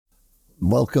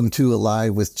Welcome to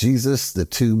Alive with Jesus. The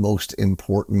two most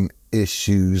important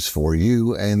issues for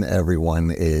you and everyone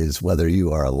is whether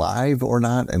you are alive or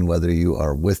not, and whether you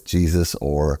are with Jesus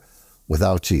or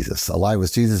without Jesus. Alive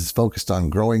with Jesus is focused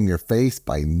on growing your faith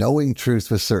by knowing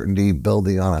truth with certainty,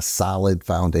 building on a solid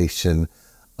foundation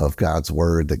of God's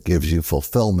word that gives you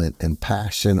fulfillment and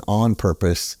passion on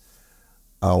purpose.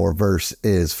 Our verse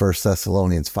is 1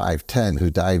 Thessalonians 5:10, who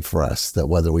died for us, that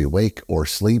whether we wake or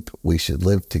sleep, we should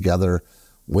live together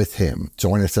with him.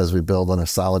 Join us as we build on a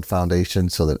solid foundation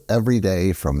so that every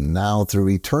day from now through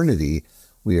eternity,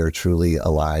 we are truly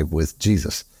alive with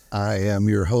Jesus. I am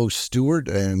your host, Stuart,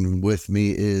 and with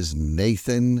me is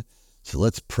Nathan. So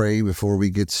let's pray before we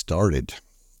get started.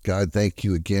 God, thank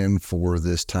you again for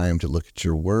this time to look at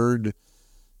your word,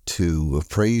 to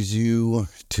praise you,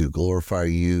 to glorify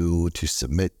you, to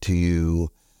submit to you,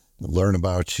 learn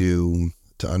about you,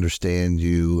 to understand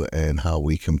you, and how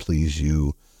we can please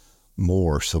you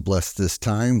more. So bless this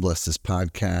time, bless this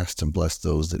podcast, and bless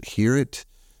those that hear it.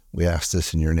 We ask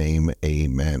this in your name,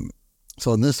 amen.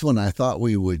 So in this one, I thought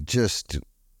we would just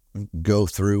go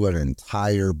through an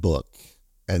entire book,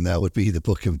 and that would be the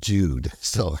Book of Jude.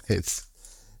 So it's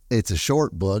a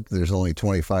short book. There's only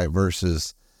 25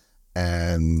 verses.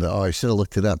 And I should have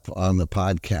looked it up on the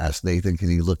podcast. Nathan, can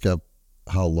you look up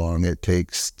how long it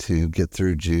takes to get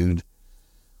through Jude?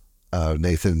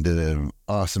 Nathan did an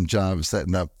awesome job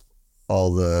setting up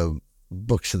all the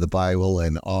books of the Bible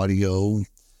and audio.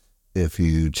 If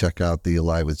you check out the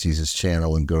Alive with Jesus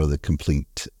channel and go to the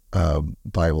complete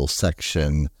Bible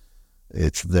section,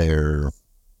 it's there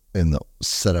in the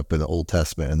setup in the Old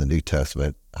Testament and the New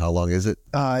Testament. How long is it?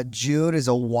 Jude is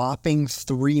a whopping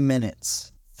 3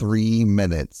 minutes. 3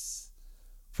 minutes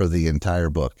for the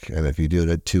entire book. And if you do it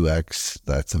at 2x,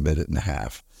 that's a minute and a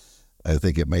half. I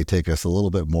think it may take us a little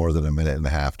bit more than a minute and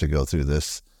a half to go through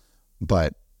this,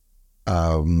 but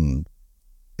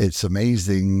it's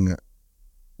amazing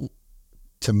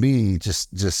to me,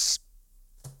 just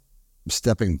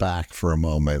stepping back for a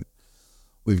moment.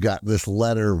 We've got this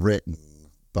letter written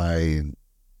by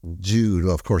Jude.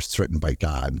 Well, of course, it's written by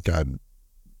God. God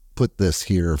put this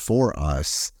here for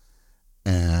us.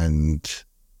 And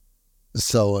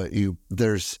so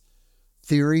there's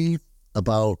theory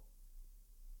about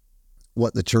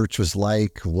what the church was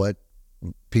like, what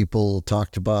people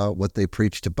talked about, what they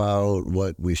preached about,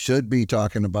 what we should be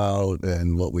talking about,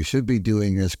 and what we should be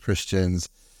doing as Christians.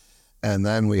 And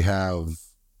then we have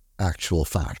actual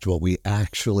fact, what we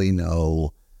actually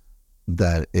know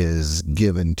that is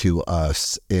given to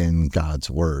us in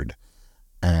God's word.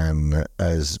 And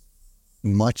as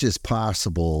much as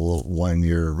possible, when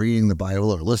you're reading the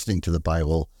Bible or listening to the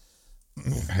Bible,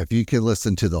 if you can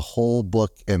listen to the whole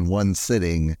book in one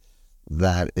sitting,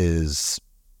 that is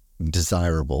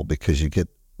desirable, because you get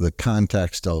the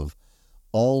context of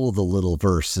all of the little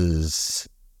verses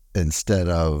instead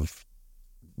of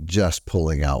just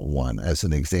pulling out one. As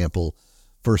an example,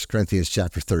 1 Corinthians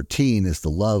chapter 13 is the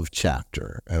love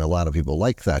chapter, and a lot of people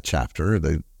like that chapter.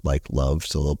 They like love,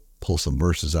 so they'll pull some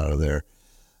verses out of there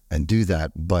and do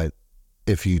that. But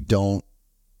if you don't,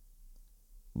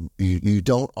 you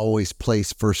don't always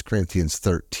place 1 Corinthians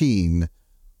 13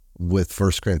 with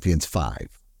 1 Corinthians 5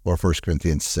 or 1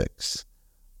 Corinthians 6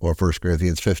 or 1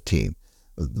 Corinthians 15.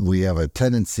 We have a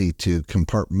tendency to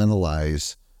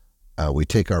compartmentalize. We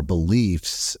take our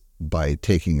beliefs by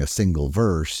taking a single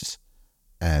verse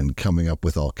and coming up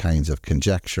with all kinds of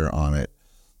conjecture on it.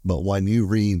 But when you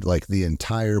read like the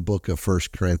entire book of 1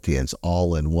 Corinthians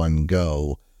all in one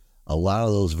go, a lot of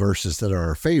those verses that are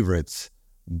our favorites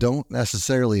don't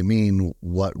necessarily mean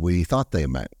what we thought they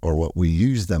meant or what we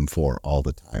use them for all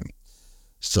the time.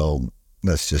 So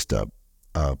that's just a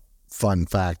fun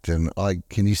fact. And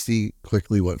can you see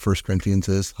quickly what 1 Corinthians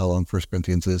is? How long 1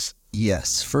 Corinthians is?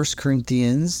 Yes, 1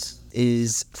 Corinthians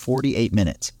is 48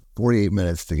 minutes. 48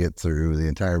 minutes to get through the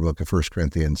entire book of 1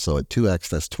 Corinthians. So at 2x,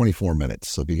 that's 24 minutes.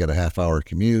 So if you got a half-hour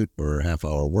commute or a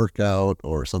half-hour workout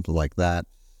or something like that,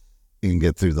 you can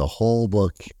get through the whole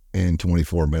book in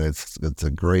 24 minutes. It's a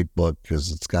great book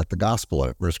because it's got the gospel in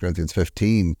it. 1 Corinthians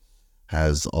 15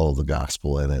 has all the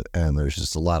gospel in it, and there's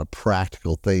just a lot of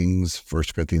practical things. 1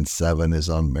 Corinthians 7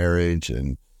 is on marriage,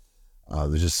 and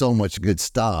there's just so much good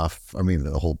stuff. I mean,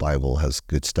 the whole Bible has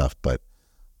good stuff, but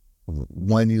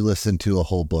when you listen to a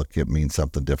whole book, it means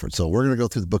something different. So we're going to go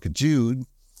through the Book of Jude,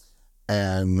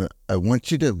 and I want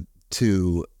you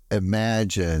to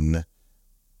imagine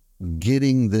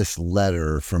getting this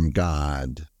letter from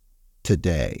God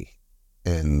today,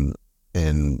 and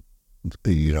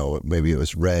you know, maybe it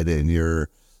was read in your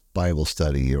Bible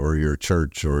study or your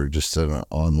church or just an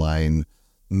online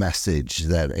message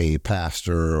that a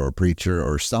pastor or preacher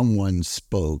or someone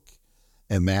spoke.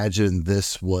 Imagine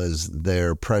this was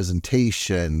their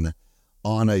presentation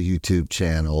on a YouTube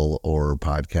channel or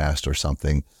podcast or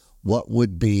something. What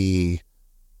would be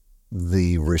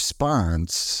the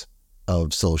response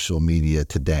of social media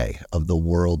today, of the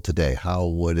world today? How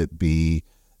would it be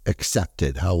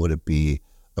accepted? How would it be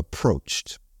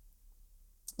approached?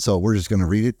 So we're just going to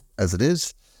read it as it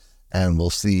is, and we'll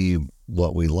see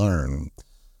what we learn.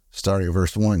 Starting at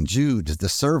verse 1, Jude, the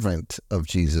servant of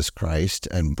Jesus Christ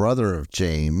and brother of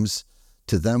James,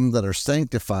 to them that are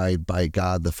sanctified by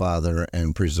God the Father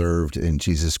and preserved in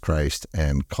Jesus Christ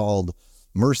and called,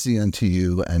 mercy unto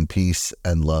you and peace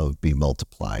and love be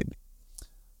multiplied.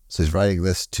 So he's writing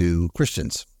this to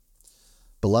Christians.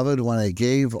 Beloved, when I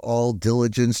gave all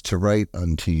diligence to write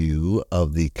unto you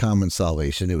of the common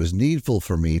salvation, it was needful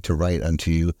for me to write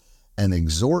unto you and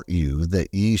exhort you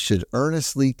that ye should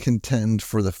earnestly contend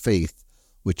for the faith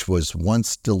which was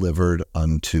once delivered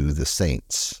unto the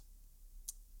saints.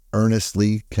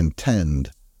 Earnestly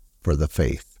contend for the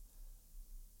faith.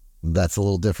 That's a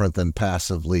little different than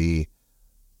passively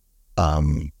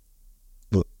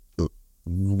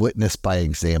witness by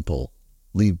example,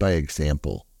 lead by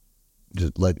example.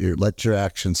 Just let your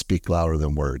actions speak louder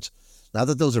than words. Not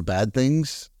that those are bad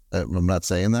things. I'm not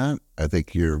saying that. I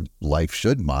think your life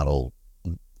should model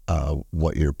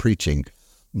what you're preaching.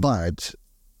 But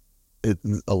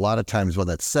a lot of times when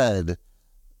that's said,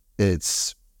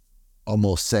 it's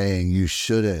almost saying you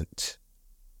shouldn't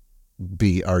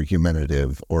be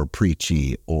argumentative or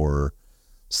preachy or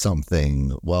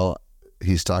something. Well,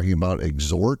 he's talking about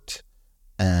exhort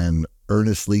and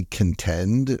earnestly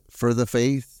contend for the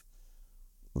faith.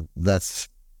 That's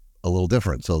a little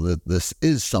different. So that this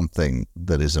is something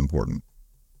that is important.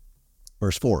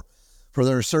 Verse 4, for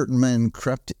there are certain men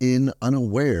crept in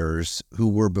unawares who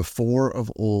were before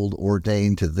of old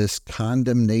ordained to this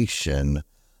condemnation,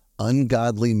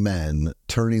 ungodly men,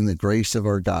 turning the grace of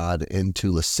our God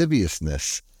into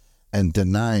lasciviousness and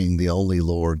denying the only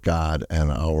Lord God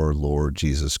and our Lord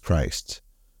Jesus Christ.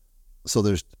 So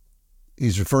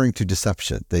he's referring to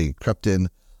deception. They crept in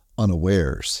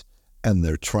unawares, and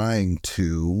they're trying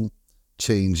to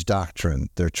change doctrine.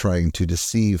 They're trying to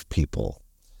deceive people.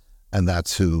 And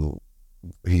that's who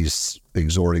he's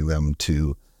exhorting them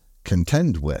to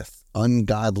contend with.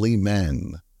 Ungodly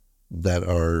men that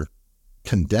are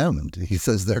condemned. He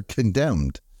says they're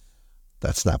condemned.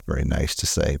 That's not very nice to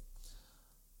say.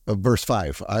 Verse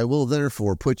 5, I will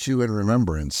therefore put you in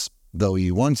remembrance, though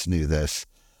ye once knew this,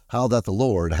 how that the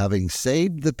Lord, having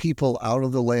saved the people out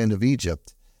of the land of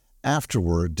Egypt,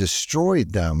 afterward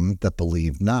destroyed them that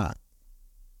believed not.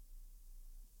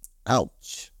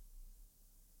 Ouch.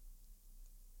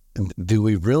 Do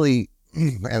we really,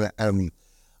 and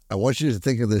I want you to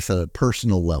think of this at a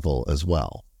personal level as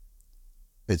well.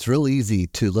 It's real easy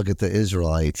to look at the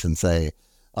Israelites and say,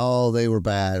 oh, they were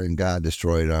bad and God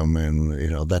destroyed them,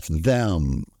 and, that's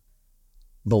them.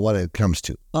 But when it comes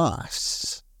to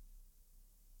us,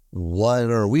 what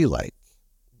are we like?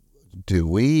 Do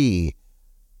we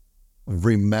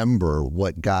remember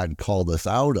what God called us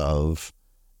out of,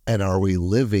 and are we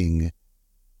living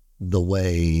the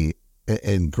way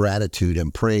in gratitude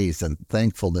and praise and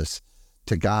thankfulness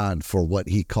to God for what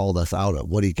he called us out of,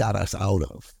 what he got us out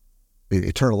of?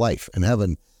 Eternal life in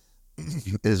heaven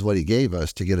is what he gave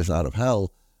us to get us out of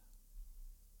hell.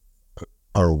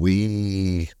 Are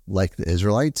we like the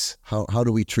Israelites? How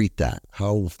do we treat that?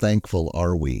 How thankful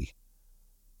are we?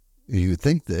 You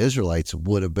think the Israelites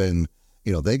would have been,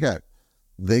 they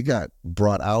got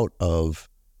brought out of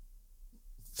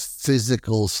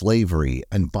physical slavery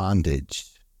and bondage.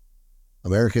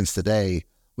 Americans today,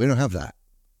 we don't have that.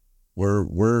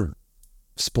 We're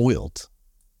spoiled.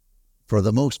 For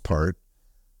the most part,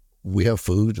 we have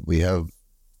food, we have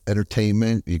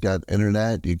entertainment, you got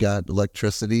internet, you got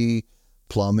electricity,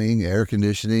 plumbing, air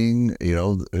conditioning,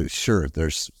 sure,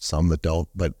 there's some that don't,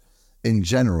 but in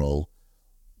general,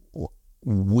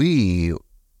 we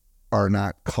are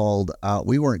not called out.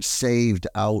 We weren't saved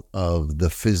out of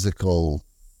the physical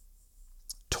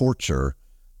torture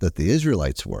that the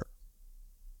Israelites were.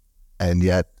 And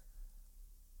yet,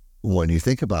 when you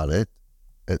think about it,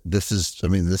 this is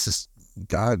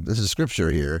God, this is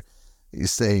scripture here.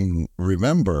 He's saying,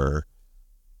 remember,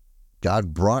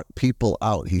 God brought people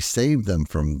out. He saved them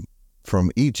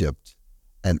from Egypt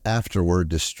and afterward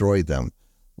destroyed them.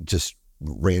 Just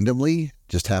randomly,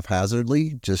 just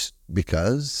haphazardly, just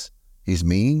because he's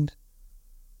mean,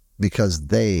 because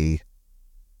they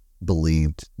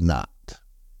believed not.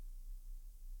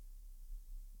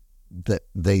 That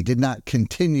they did not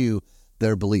continue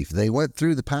their belief. They went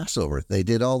through the Passover. They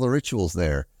did all the rituals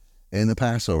there in the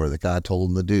Passover that God told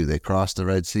them to do. They crossed the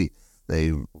Red Sea.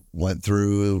 They went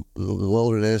through the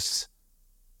wilderness,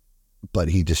 but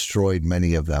he destroyed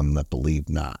many of them that believed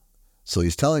not. So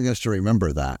he's telling us to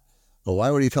remember that. Well,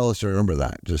 why would he tell us to remember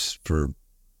that? Just for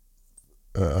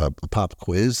a pop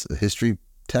quiz, a history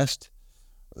test?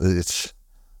 It's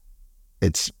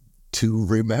to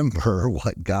remember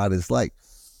what God is like.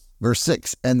 Verse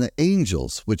 6, and the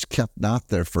angels, which kept not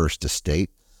their first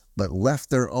estate, but left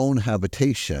their own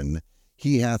habitation,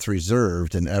 he hath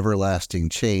reserved in everlasting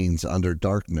chains under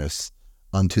darkness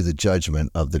unto the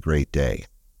judgment of the great day.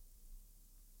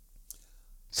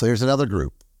 So here's another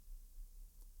group.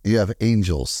 You have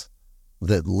angels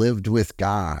that lived with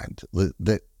God.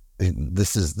 That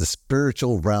this is the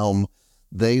spiritual realm.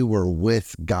 They were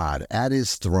with God at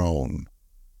his throne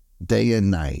day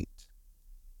and night.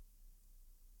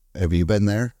 Have you been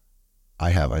there? I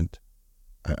haven't.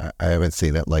 I haven't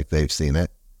seen it like they've seen it.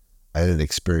 I didn't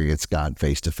experience God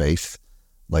face to face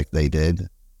like they did.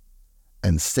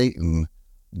 And Satan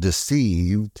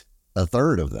deceived a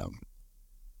third of them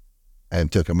and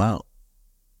took them out.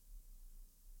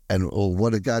 And well,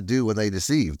 what did God do when they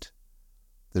deceived?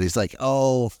 That he's like,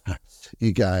 oh,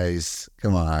 you guys,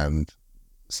 come on,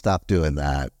 stop doing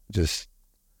that. Just,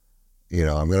 I'm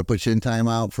going to put you in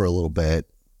timeout for a little bit.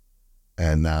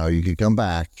 And now you can come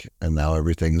back, and now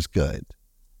everything's good.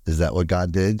 Is that what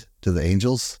God did to the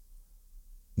angels?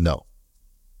 No.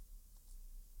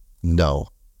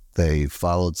 They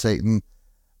followed Satan,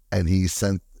 and he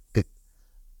sent it.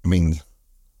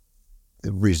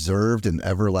 Reserved in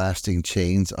everlasting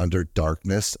chains under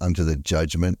darkness, unto the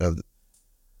judgment of.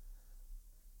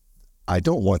 I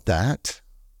don't want that.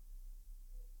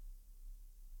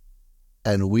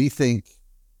 And we think,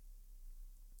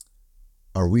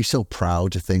 are we so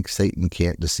proud to think Satan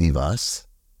can't deceive us?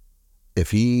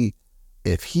 If he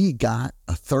got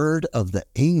a third of the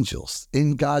angels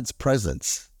in God's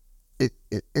presence,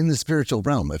 in the spiritual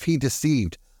realm, if he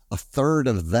deceived a third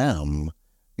of them,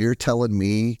 you're telling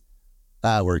me,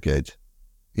 we're good.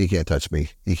 He can't touch me.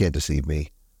 He can't deceive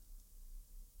me.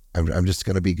 I'm just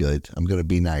going to be good. I'm going to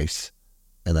be nice.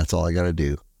 And that's all I got to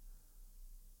do.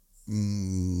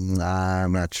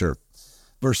 I'm not sure.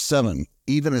 Verse 7,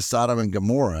 even as Sodom and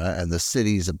Gomorrah and the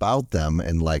cities about them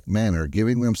in like manner,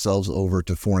 giving themselves over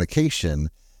to fornication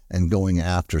and going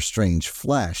after strange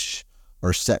flesh,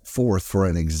 are set forth for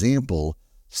an example,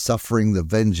 suffering the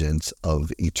vengeance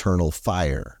of eternal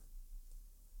fire.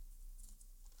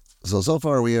 So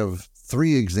far we have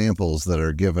 3 examples that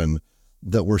are given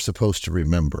that we're supposed to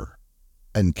remember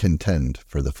and contend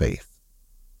for the faith.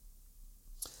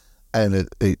 And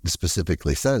it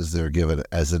specifically says they're given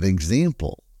as an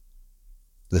example.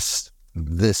 This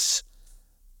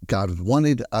God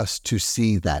wanted us to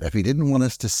see that. If he didn't want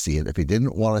us to see it, if he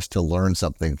didn't want us to learn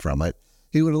something from it,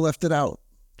 he would have left it out.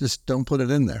 Just don't put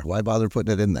it in there. Why bother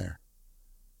putting it in there?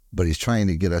 But he's trying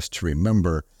to get us to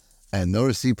remember. And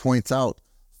notice he points out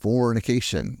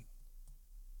fornication.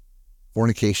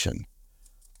 Fornication.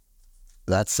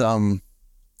 That's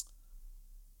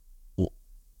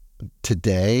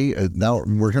today. Now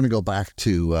we're going to go back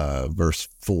to verse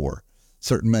 4.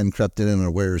 Certain men crept in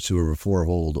unawares who were before of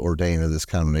old ordained of this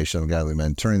condemnation of godly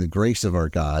men, turning the grace of our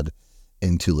God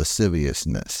into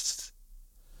lasciviousness.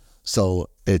 So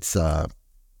it's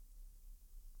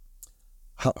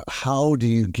how do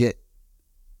you get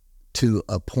to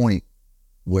a point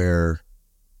where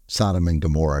Sodom and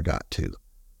Gomorrah got to?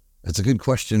 It's a good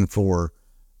question for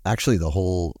actually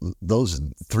those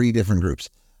 3 different groups.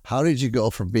 How did you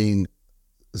go from being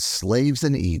slaves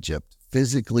in Egypt,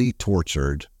 physically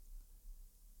tortured,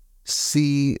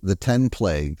 see the 10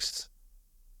 plagues,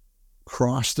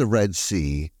 cross the Red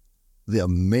Sea, the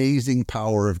amazing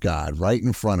power of God right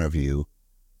in front of you,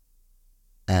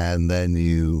 and then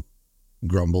you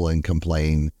grumble and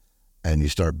complain and you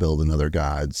start building other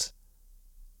gods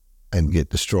and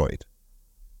get destroyed?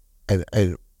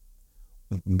 And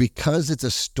because it's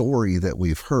a story that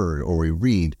we've heard or we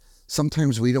read,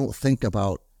 sometimes we don't think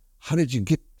about how did you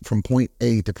get from point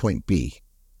A to point B?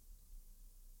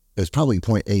 It's probably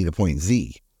point A to point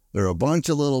Z. There are a bunch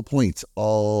of little points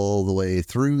all the way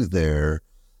through there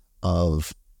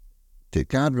of, did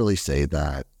God really say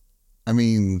that?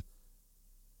 Does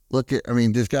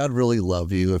God really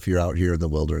love you if you're out here in the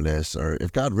wilderness? Or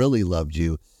if God really loved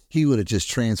you, he would have just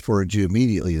transported you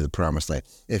immediately to the promised land.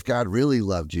 If God really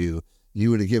loved you, you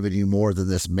would have given you more than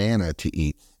this manna to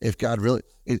eat. If God really,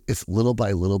 it's little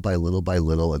by little by little by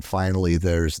little. And finally,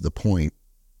 there's the point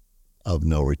of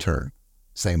no return.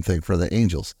 Same thing for the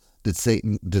angels. Did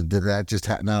Satan, did that just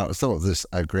happen? Now, some of this,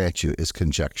 I grant you, is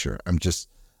conjecture.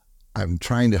 I'm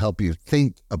trying to help you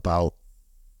think about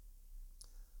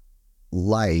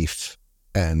life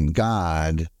and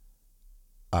God.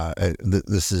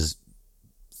 This is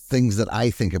things that I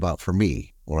think about for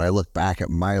me when I look back at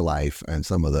my life and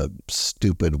some of the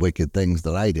stupid, wicked things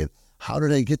that I did. How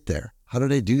did I get there? How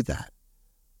did I do that?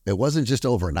 It wasn't just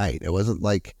overnight. It wasn't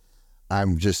like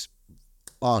I'm just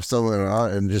off somewhere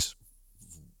and just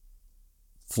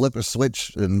flip a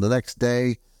switch and the next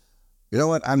day, you know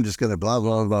what? I'm just going to blah,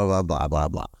 blah, blah, blah, blah, blah,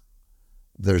 blah.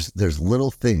 There's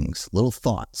little things, little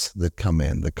thoughts that come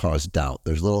in that cause doubt.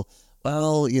 There's little,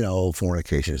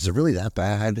 fornication. Is it really that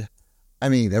bad? I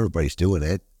mean, everybody's doing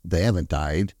it. They haven't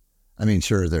died. I mean,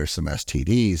 sure, there's some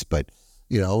STDs, but,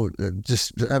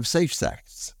 just have safe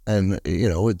sex. And,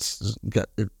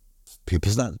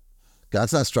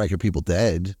 God's not striking people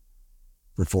dead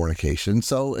for fornication.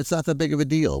 So it's not that big of a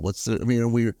deal.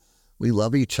 We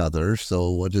love each other. So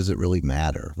what does it really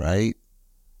matter? Right?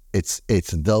 It's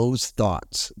those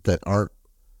thoughts that aren't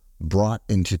brought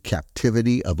into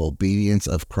captivity of obedience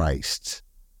of Christ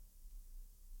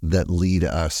that lead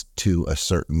us to a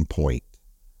certain point.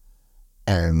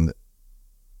 And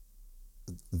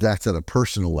that's at a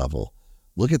personal level.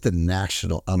 Look at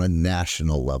on a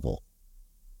national level.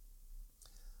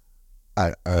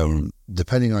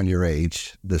 Depending on your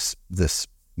age, this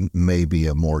may be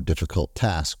a more difficult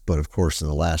task, but of course in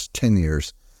the last 10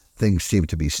 years, things seem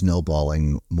to be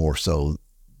snowballing more so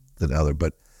than other.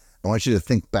 But I want you to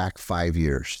think back 5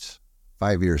 years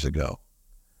ago.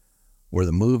 Were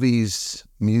the movies,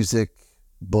 music,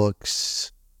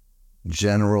 books,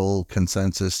 general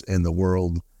consensus in the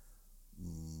world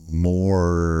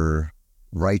more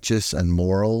righteous and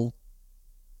moral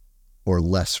or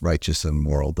less righteous and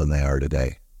moral than they are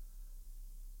today?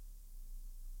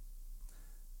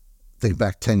 Think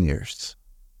back 10 years.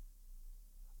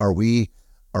 Are we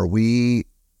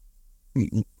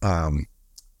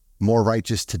more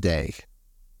righteous today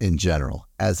in general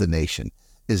as a nation?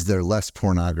 Is there less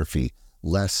pornography,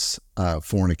 less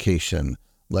fornication?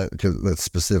 That's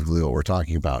specifically what we're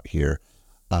talking about here.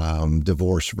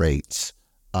 Divorce rates,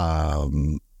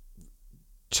 child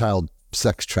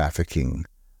sex trafficking,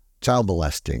 child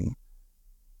molesting.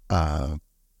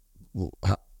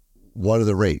 What are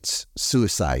the rates?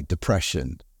 Suicide,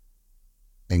 depression,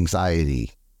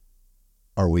 anxiety.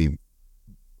 Are we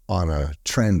on a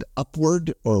trend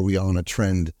upward or are we on a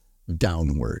trend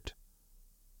downward?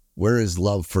 Where is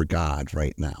love for God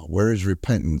right now? Where is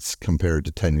repentance compared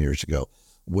to 10 years ago?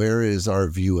 Where is our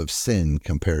view of sin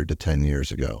compared to 10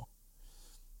 years ago?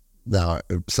 Now,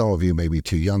 some of you may be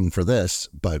too young for this,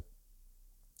 but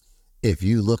if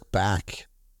you look back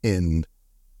in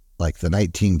like the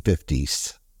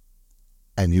 1950s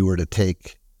and you were to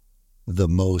take the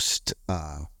most,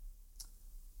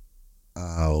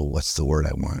 what's the word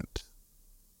I want?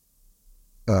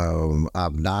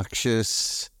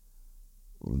 Obnoxious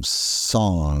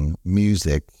song,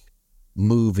 music,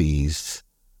 movies.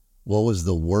 What was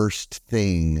the worst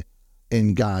thing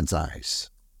in God's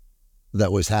eyes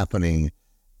that was happening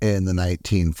in the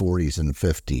 1940s and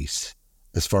 50s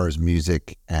as far as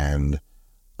music and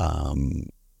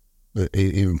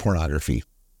even pornography?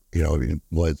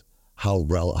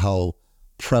 How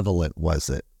prevalent was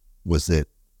it? Was it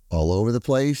all over the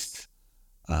place?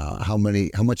 How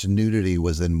much nudity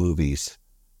was in movies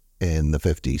in the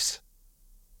 50s?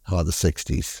 How about the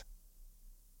 60s?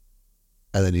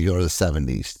 And then you go to the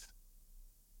 70s.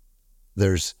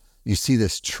 You see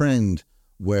this trend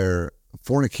where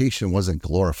fornication wasn't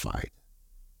glorified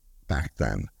back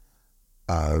then.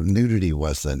 Nudity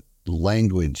wasn't.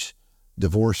 Language,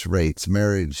 divorce rates,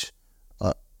 marriage,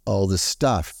 all this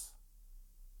stuff.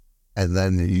 And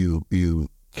then you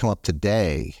come up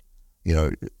today,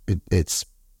 it's,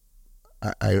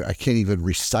 I can't even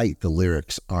recite the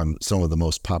lyrics on some of the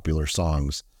most popular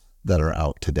songs that are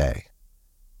out today.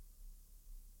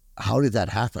 How did that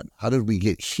happen? How did we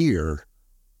get here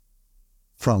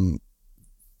from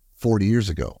 40 years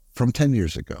ago, from 10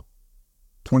 years ago,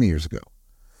 20 years ago?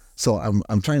 So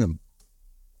I'm trying to,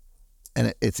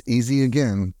 and it's easy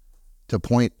again to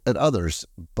point at others,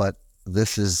 but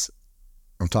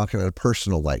I'm talking at a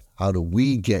personal life. How do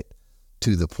we get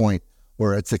to the point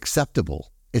where it's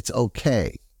acceptable? It's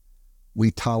okay. We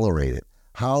tolerate it.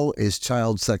 How is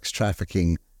child sex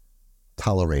trafficking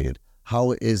tolerated?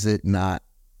 How is it not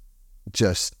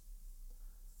just,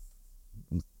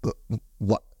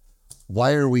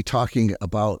 why are we talking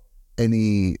about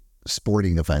any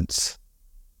sporting events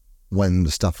when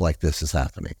stuff like this is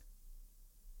happening?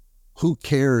 Who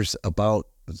cares about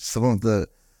some of the,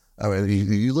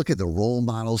 you look at the role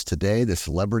models today, the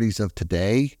celebrities of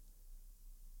today,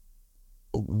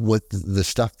 with the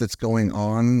stuff that's going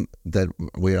on, that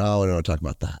we don't talk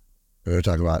about that. We're going to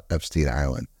talk about Epstein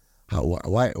Island.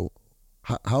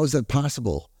 How is that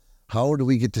possible? How do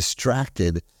we get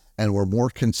distracted and we're more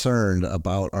concerned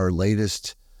about our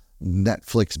latest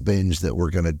Netflix binge that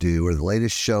we're going to do, or the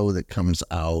latest show that comes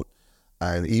out?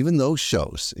 And even those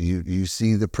shows, you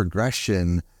see the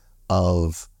progression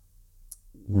of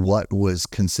what was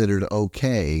considered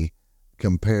okay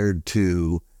compared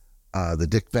to the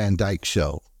Dick Van Dyke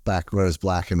Show back when it was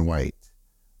black and white.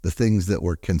 The things that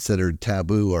were considered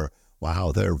taboo, or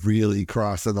wow, they're really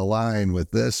crossing the line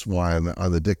with this one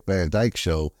on the Dick Van Dyke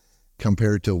Show,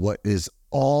 compared to what is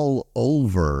all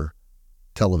over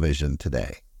television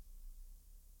today.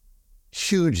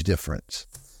 Huge difference.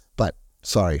 But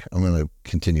sorry, I'm going to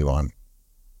continue on.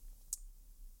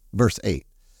 Verse 8.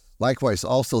 Likewise,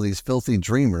 also these filthy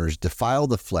dreamers defile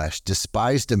the flesh,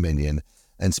 despise dominion,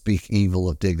 and speak evil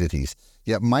of dignities.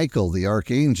 Yet Michael, the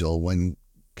archangel, when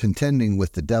contending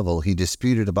with the devil, he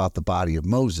disputed about the body of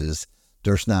Moses,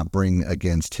 durst not bring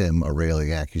against him a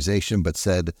railing accusation, but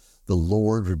said, the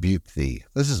Lord rebuke thee.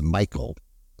 This is Michael.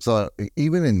 So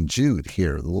even in Jude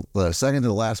here, the second to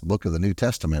the last book of the New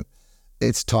Testament,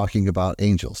 it's talking about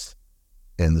angels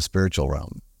in the spiritual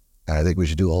realm. And I think we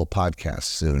should do a whole podcast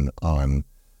soon on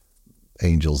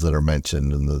angels that are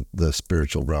mentioned in the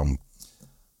spiritual realm.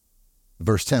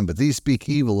 Verse 10, but these speak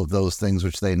evil of those things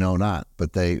which they know not,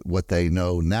 but what they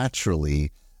know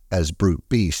naturally as brute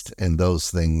beast, and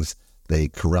those things they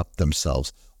corrupt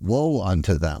themselves. Woe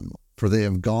unto them, for they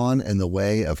have gone in the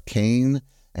way of Cain,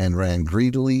 and ran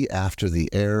greedily after the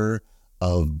error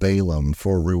of Balaam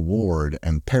for reward,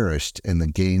 and perished in the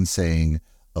gainsaying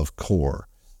of Kor.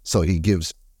 So he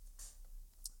gives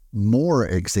more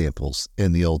examples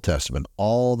in the Old Testament,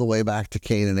 all the way back to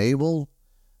Cain and Abel.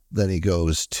 Then he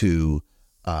goes to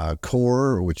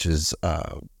Kor, which is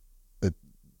when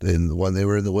they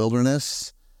were in the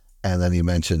wilderness. And then he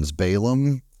mentions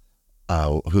Balaam,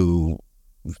 who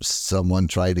someone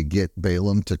tried to get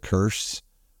Balaam to curse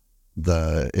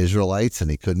the Israelites, and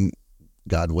he couldn't.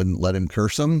 God wouldn't let him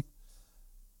curse them.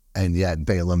 And yet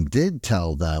Balaam did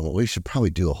tell them, well, we should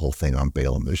probably do a whole thing on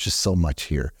Balaam. There's just so much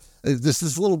here.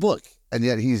 This little book. And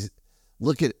yet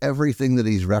look at everything that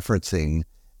he's referencing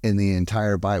in the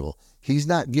entire Bible. He's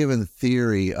not given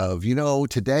theory of,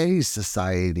 today's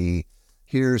society,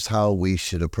 here's how we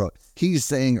should approach. He's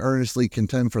saying earnestly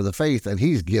contend for the faith, and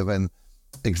he's given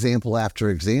example after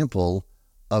example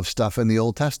of stuff in the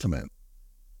Old Testament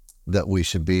that we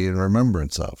should be in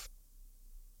remembrance of.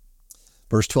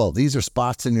 Verse 12, these are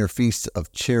spots in your feasts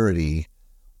of charity,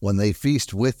 when they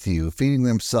feast with you, feeding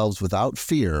themselves without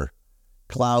fear.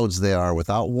 Clouds they are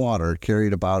without water,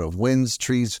 carried about of winds,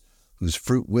 trees whose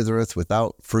fruit withereth,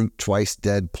 without fruit, twice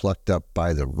dead, plucked up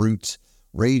by the roots,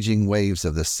 raging waves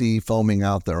of the sea, foaming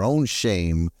out their own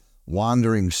shame,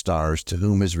 wandering stars, to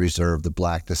whom is reserved the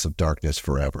blackness of darkness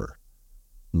forever.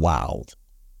 Wow.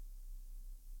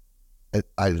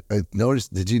 I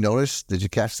noticed, did you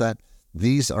catch that?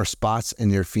 These are spots in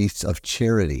your feasts of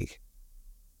charity,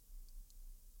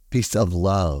 feasts of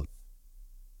love.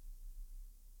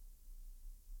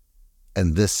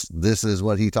 And this is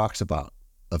what he talks about,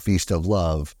 a feast of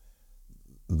love.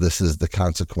 This is the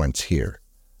consequence here.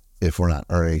 If we're not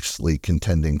earnestly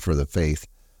contending for the faith,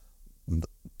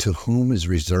 to whom is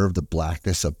reserved the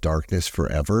blackness of darkness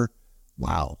forever?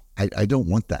 Wow. I don't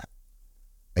want that.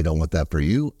 I don't want that for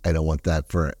you. I don't want that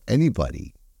for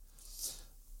anybody.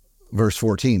 Verse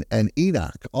 14, and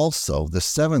Enoch also, the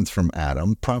seventh from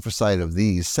Adam, prophesied of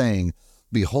these, saying,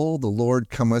 behold, the Lord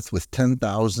cometh with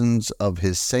 10,000s of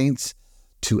his saints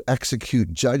to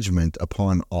execute judgment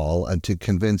upon all, and to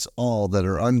convince all that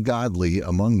are ungodly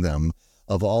among them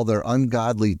of all their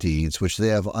ungodly deeds which they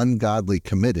have ungodly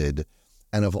committed,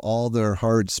 and of all their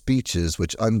hard speeches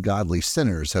which ungodly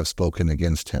sinners have spoken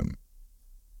against him.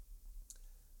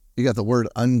 You got the word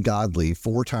ungodly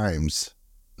 4 times.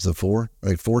 Is it 4?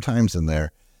 Like 4 times in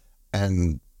there.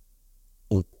 And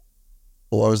what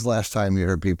was the last time you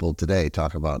heard people today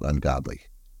talk about ungodly?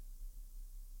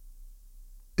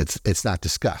 It's not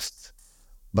discussed.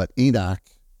 But Enoch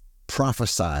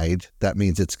prophesied, that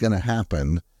means it's going to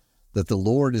happen, that the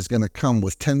Lord is going to come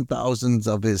with 10,000s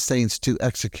of his saints to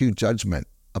execute judgment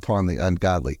upon the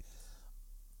ungodly.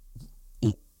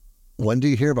 When do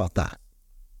you hear about that?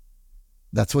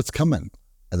 That's what's coming.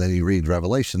 And then you read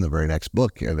Revelation, the very next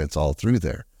book, and it's all through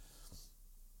there.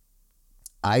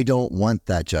 I don't want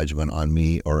that judgment on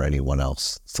me or anyone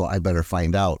else. So I better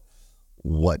find out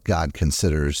what God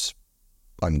considers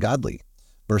ungodly.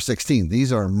 Verse 16,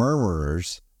 these are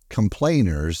murmurers,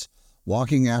 complainers,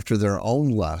 walking after their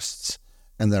own lusts,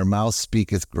 and their mouth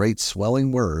speaketh great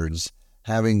swelling words,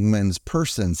 having men's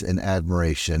persons in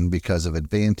admiration because of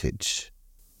advantage.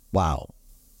 Wow.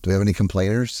 Do we have any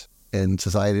complainers in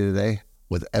society today?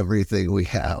 With everything we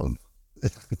have,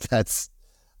 it's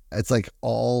like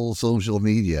all social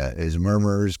media is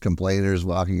murmurers, complainers,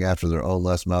 walking after their own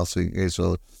lust mouth.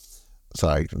 So,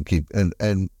 sorry,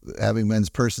 and having men's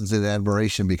persons in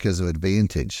admiration because of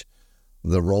advantage.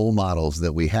 The role models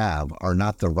that we have are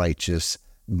not the righteous,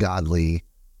 godly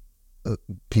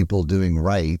people doing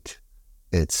right.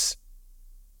 It's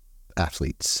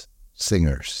athletes,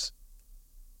 singers,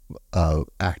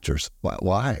 actors.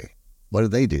 Why? What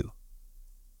did they do?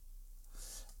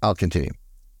 I'll continue.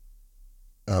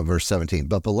 Verse 17.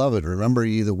 But beloved, remember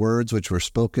ye the words which were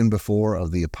spoken before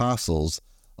of the apostles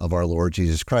of our Lord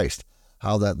Jesus Christ,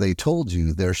 how that they told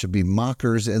you there should be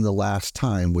mockers in the last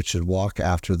time, which should walk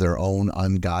after their own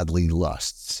ungodly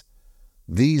lusts.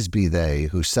 These be they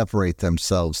who separate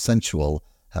themselves sensual,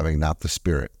 having not the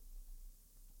Spirit.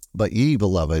 But ye,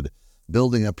 beloved,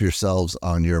 building up yourselves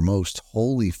on your most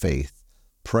holy faith,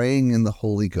 praying in the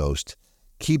Holy Ghost,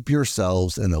 keep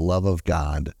yourselves in the love of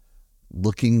God,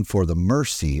 looking for the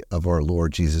mercy of our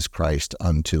Lord Jesus Christ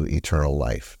unto eternal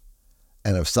life.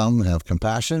 And if some have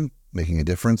compassion, making a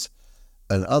difference,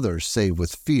 and others save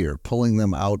with fear, pulling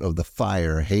them out of the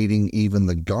fire, hating even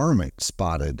the garment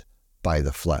spotted by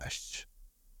the flesh.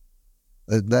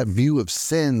 That view of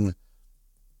sin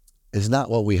is not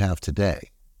what we have today.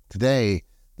 Today,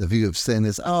 the view of sin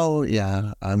is, oh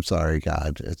yeah, I'm sorry,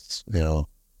 God. It's,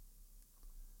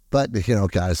 but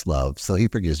God's love, so he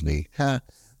forgives me.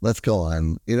 Let's go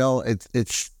on.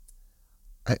 It's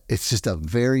just a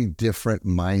very different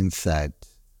mindset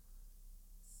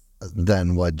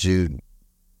than what Jude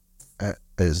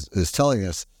is telling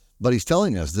us. But he's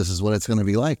telling us this is what it's going to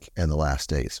be like in the last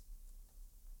days.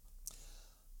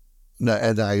 Now,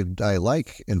 and I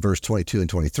like in verse 22 and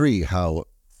 23 how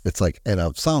it's like, and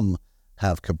of some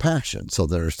have compassion. So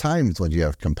there's times when you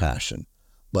have compassion,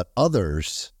 but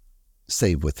others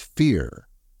save with fear,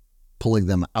 pulling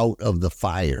them out of the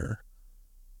fire.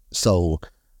 So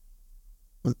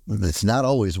it's not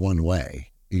always one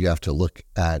way. You have to look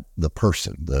at the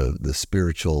person, the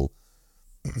spiritual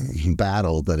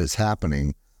battle that is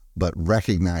happening, but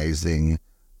recognizing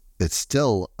it's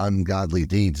still ungodly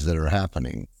deeds that are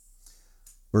happening.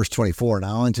 Verse 24,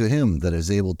 now unto him that is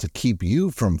able to keep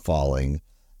you from falling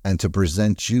and to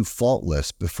present you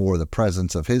faultless before the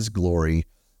presence of his glory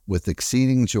with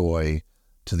exceeding joy,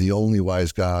 to the only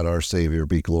wise God, our Savior,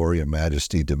 be glory and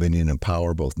majesty, dominion and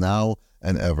power, both now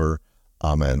and ever.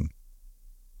 Amen.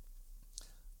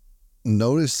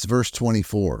 Notice verse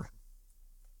 24.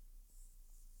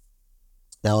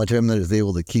 Now unto him that is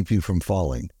able to keep you from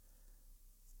falling.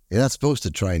 You're not supposed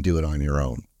to try and do it on your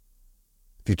own.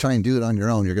 If you try and do it on your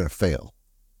own, you're going to fail.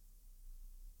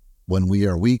 When we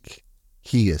are weak,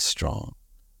 he is strong.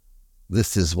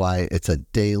 This is why it's a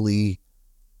daily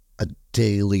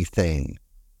thing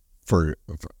for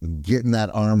getting that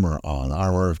armor on,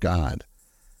 armor of God,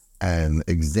 and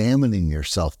examining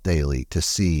yourself daily to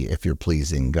see if you're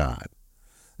pleasing God.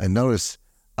 And notice,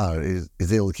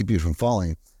 is able to keep you from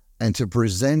falling and to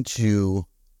present you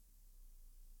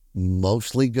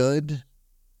mostly good,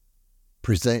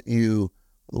 present you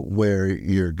where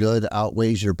your good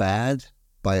outweighs your bad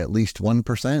by at least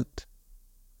 1%,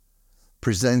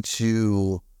 present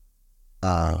you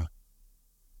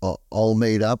all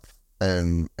made up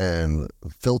and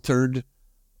filtered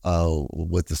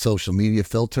with the social media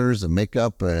filters and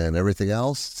makeup and everything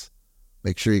else.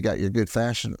 Make sure you got your good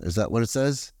fashion. Is that what it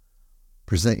says?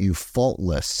 Present you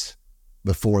faultless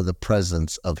before the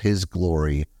presence of his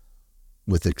glory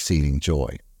with exceeding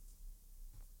joy.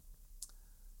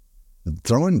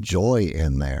 Throwing joy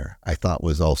in there, I thought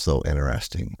was also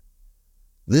interesting.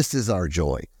 This is our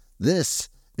joy. This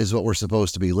is what we're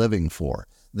supposed to be living for.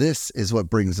 This is what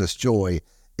brings us joy,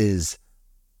 is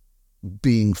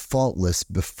being faultless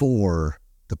before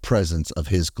the presence of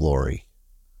his glory.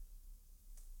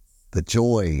 The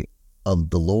joy of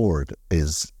the Lord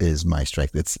is my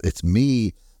strength. It's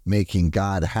me making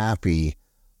God happy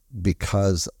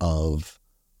because of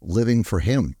living for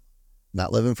him,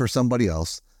 not living for somebody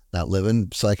else, not living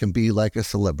so I can be like a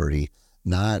celebrity,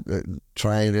 not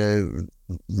trying to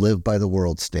live by the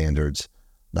world's standards,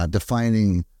 not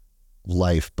defining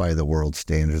life by the world's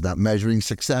standards, not measuring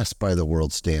success by the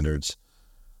world's standards.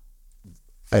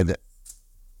 And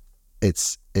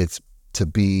it's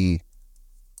to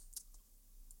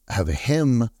have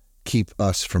him keep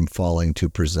us from falling, to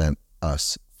present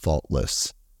us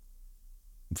faultless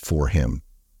for him.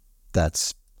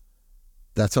 That's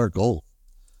our goal.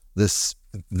 This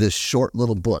short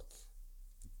little book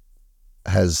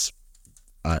has,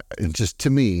 just to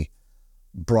me,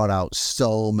 brought out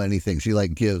so many things. He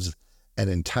like gives an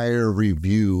entire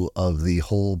review of the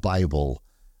whole Bible,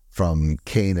 from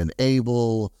Cain and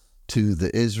Abel to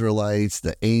the Israelites,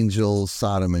 the angels,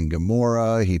 Sodom and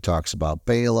Gomorrah. He talks about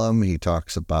Balaam. He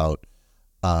talks about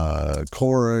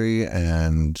Corey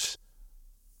and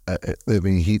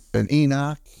and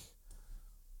Enoch.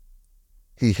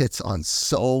 He hits on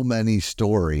so many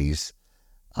stories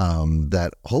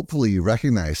that hopefully you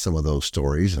recognize some of those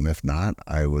stories. And if not,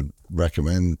 I would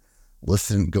recommend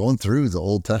going through the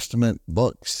Old Testament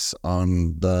books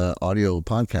on the audio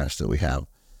podcast that we have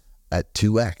at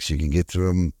 2x. You can get through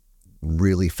them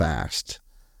really fast.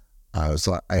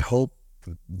 So I hope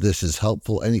this is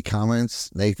helpful. Any comments,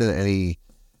 Nathan?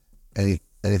 Anything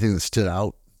that stood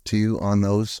out to you on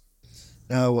those?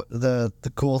 No, the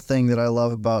cool thing that I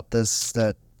love about this is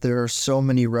that there are so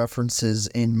many references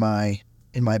in my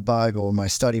Bible, my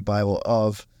study Bible,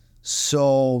 of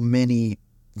so many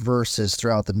verses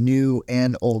throughout the New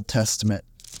and Old Testament.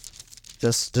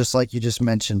 Just like you just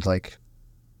mentioned, like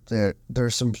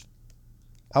there's some.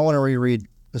 I want to reread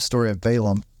the story of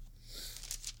Balaam.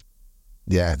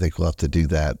 Yeah, I think we'll have to do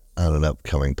that on an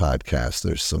upcoming podcast.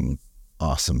 There's some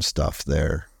awesome stuff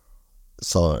there.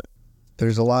 So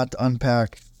there's a lot to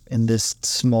unpack in this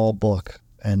small book,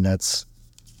 and that's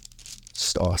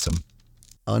just awesome.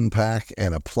 Unpack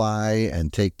and apply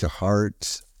and take to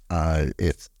heart.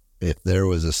 If there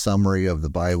was a summary of the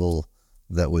Bible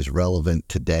that was relevant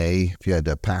today, if you had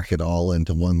to pack it all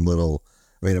into one little,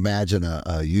 imagine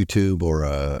a YouTube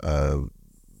or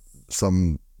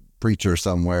some preacher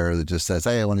somewhere that just says,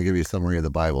 "Hey, I want to give you a summary of the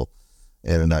Bible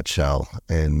in a nutshell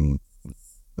in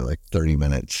like 30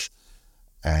 minutes."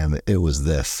 And it was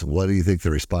this. What do you think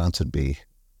the response would be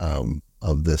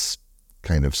of this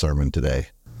kind of sermon today?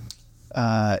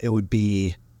 It would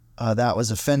be, that was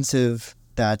offensive.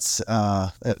 That's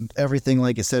everything,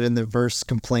 like I said in the verse,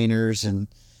 complainers and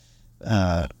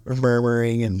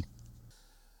murmuring. And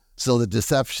so the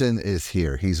deception is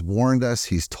here. He's warned us.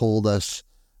 He's told us.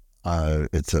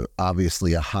 It's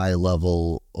obviously a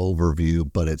high-level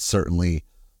overview, but it certainly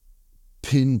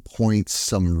pinpoints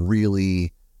some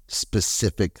really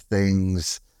specific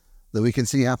things that we can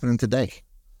see happening today.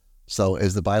 So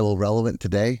is the Bible relevant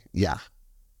today? Yeah,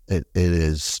 it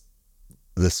is.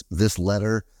 This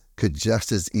letter could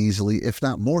just as easily, if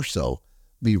not more so,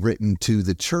 be written to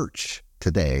the church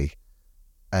today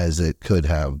as it could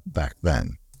have back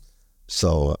then.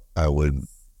 So I would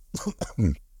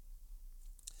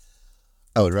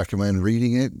recommend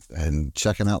reading it and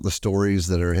checking out the stories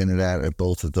that are hinted at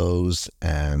both of those.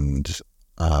 And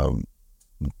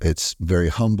it's very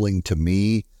humbling to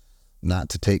me not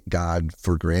to take God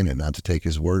for granted, not to take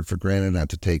his word for granted, not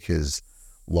to take his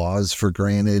laws for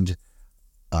granted.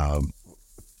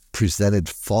 Presented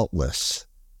faultless.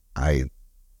 I'm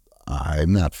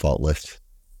not faultless.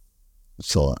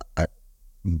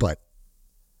 But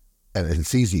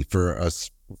it's easy for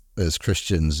us as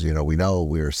Christians, we know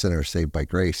we're sinners saved by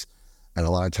grace. And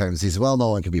a lot of times he says, well, no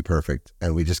one can be perfect.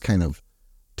 And we just kind of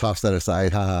toss that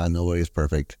aside. Nobody's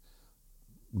perfect.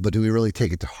 But do we really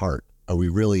take it to heart? Are we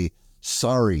really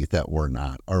sorry that we're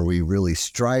not? Are we really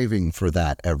striving for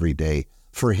that every day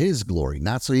for his glory?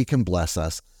 Not so he can bless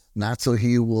us, not so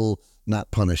he will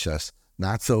not punish us,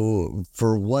 not so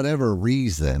for whatever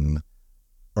reason.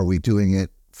 Are we doing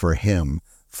it for him,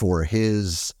 for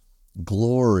his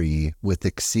glory with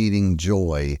exceeding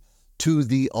joy? To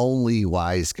the only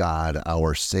wise God,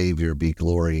 our Savior, be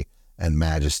glory and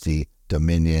majesty,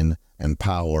 dominion and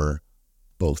power,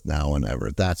 both now and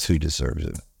ever. That's who deserves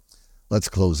it. Let's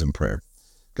close in prayer.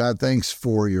 God, thanks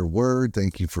for your word.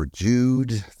 Thank you for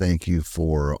Jude. Thank you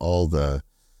for all the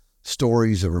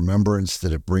stories of remembrance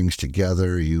that it brings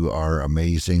together. You are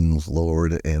amazing,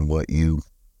 Lord, in what you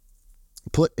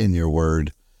put in your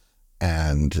word.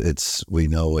 And we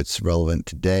know it's relevant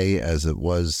today as it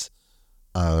was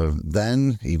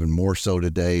then, even more so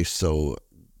today. So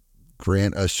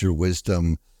grant us your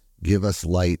wisdom, give us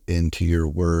light into your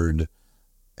word,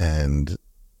 and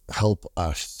help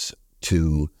us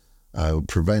to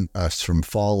prevent us from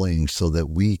falling so that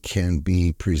we can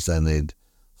be presented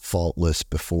faultless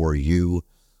before you.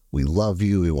 We love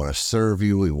you. We want to serve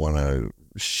you. We want to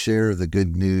share the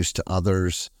good news to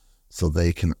others so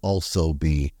they can also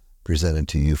be presented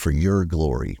to you for your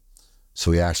glory. So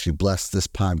we ask you, bless this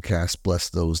podcast, bless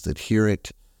those that hear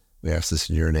it. We ask this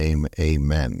in your name.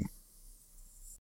 Amen.